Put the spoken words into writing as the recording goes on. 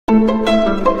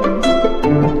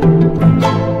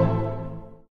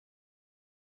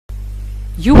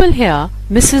You will hear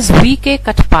Mrs. V.K.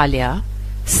 Katpalia,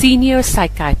 senior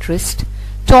psychiatrist,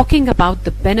 talking about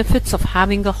the benefits of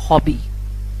having a hobby.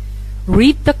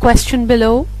 Read the question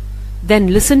below,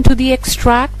 then listen to the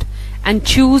extract and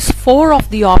choose 4 of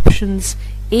the options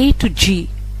A to G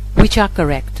which are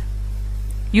correct.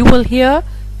 You will hear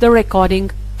the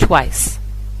recording twice.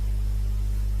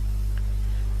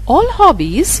 All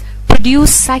hobbies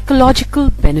produce psychological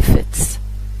benefits.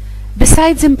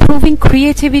 Besides improving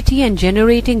creativity and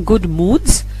generating good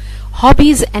moods,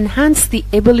 hobbies enhance the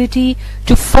ability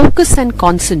to focus and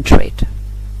concentrate.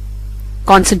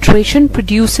 Concentration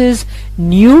produces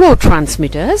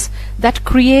neurotransmitters that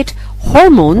create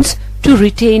hormones to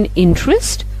retain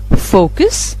interest,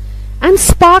 focus, and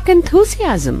spark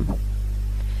enthusiasm.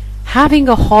 Having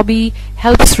a hobby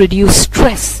helps reduce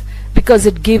stress because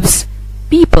it gives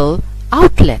people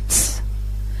outlets.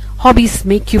 Hobbies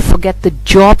make you forget the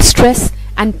job stress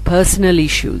and personal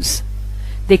issues.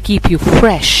 They keep you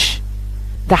fresh.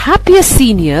 The happiest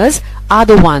seniors are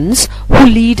the ones who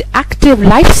lead active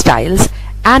lifestyles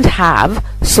and have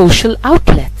social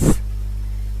outlets.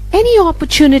 Any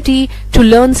opportunity to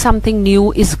learn something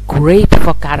new is great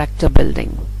for character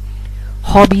building.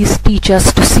 Hobbies teach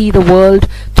us to see the world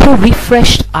through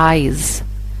refreshed eyes.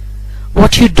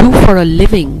 What you do for a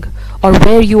living or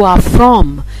where you are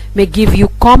from may give you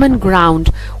common ground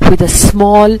with a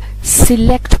small,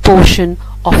 select portion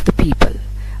of the people.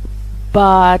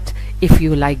 But if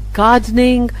you like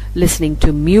gardening, listening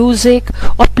to music,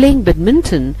 or playing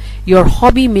badminton, your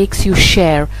hobby makes you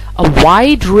share a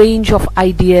wide range of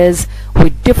ideas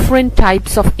with different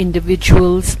types of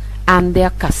individuals and their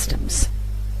customs.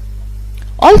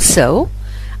 Also,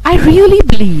 I really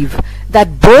believe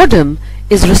that boredom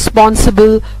is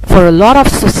responsible for a lot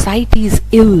of society's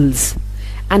ills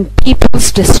and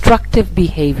people's destructive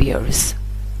behaviors.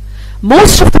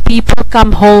 Most of the people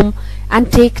come home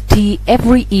and take tea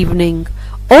every evening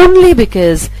only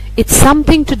because it's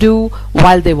something to do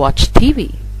while they watch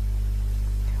TV.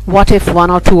 What if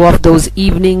 1 or 2 of those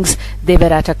evenings they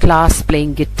were at a class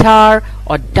playing guitar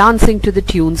or dancing to the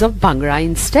tunes of Bhangra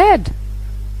instead?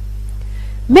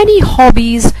 Many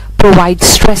hobbies provide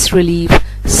stress relief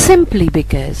simply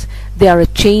because they are a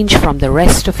change from the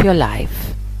rest of your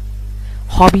life.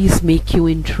 Hobbies make you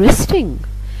interesting.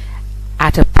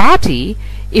 At a party,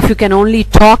 if you can only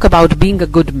talk about being a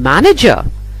good manager,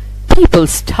 people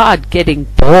start getting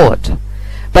bored.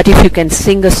 But if you can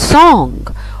sing a song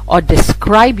or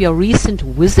describe your recent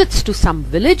visits to some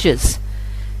villages,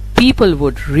 people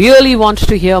would really want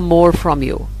to hear more from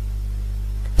you.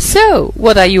 So,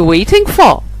 what are you waiting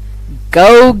for?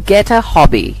 Go get a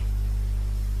hobby.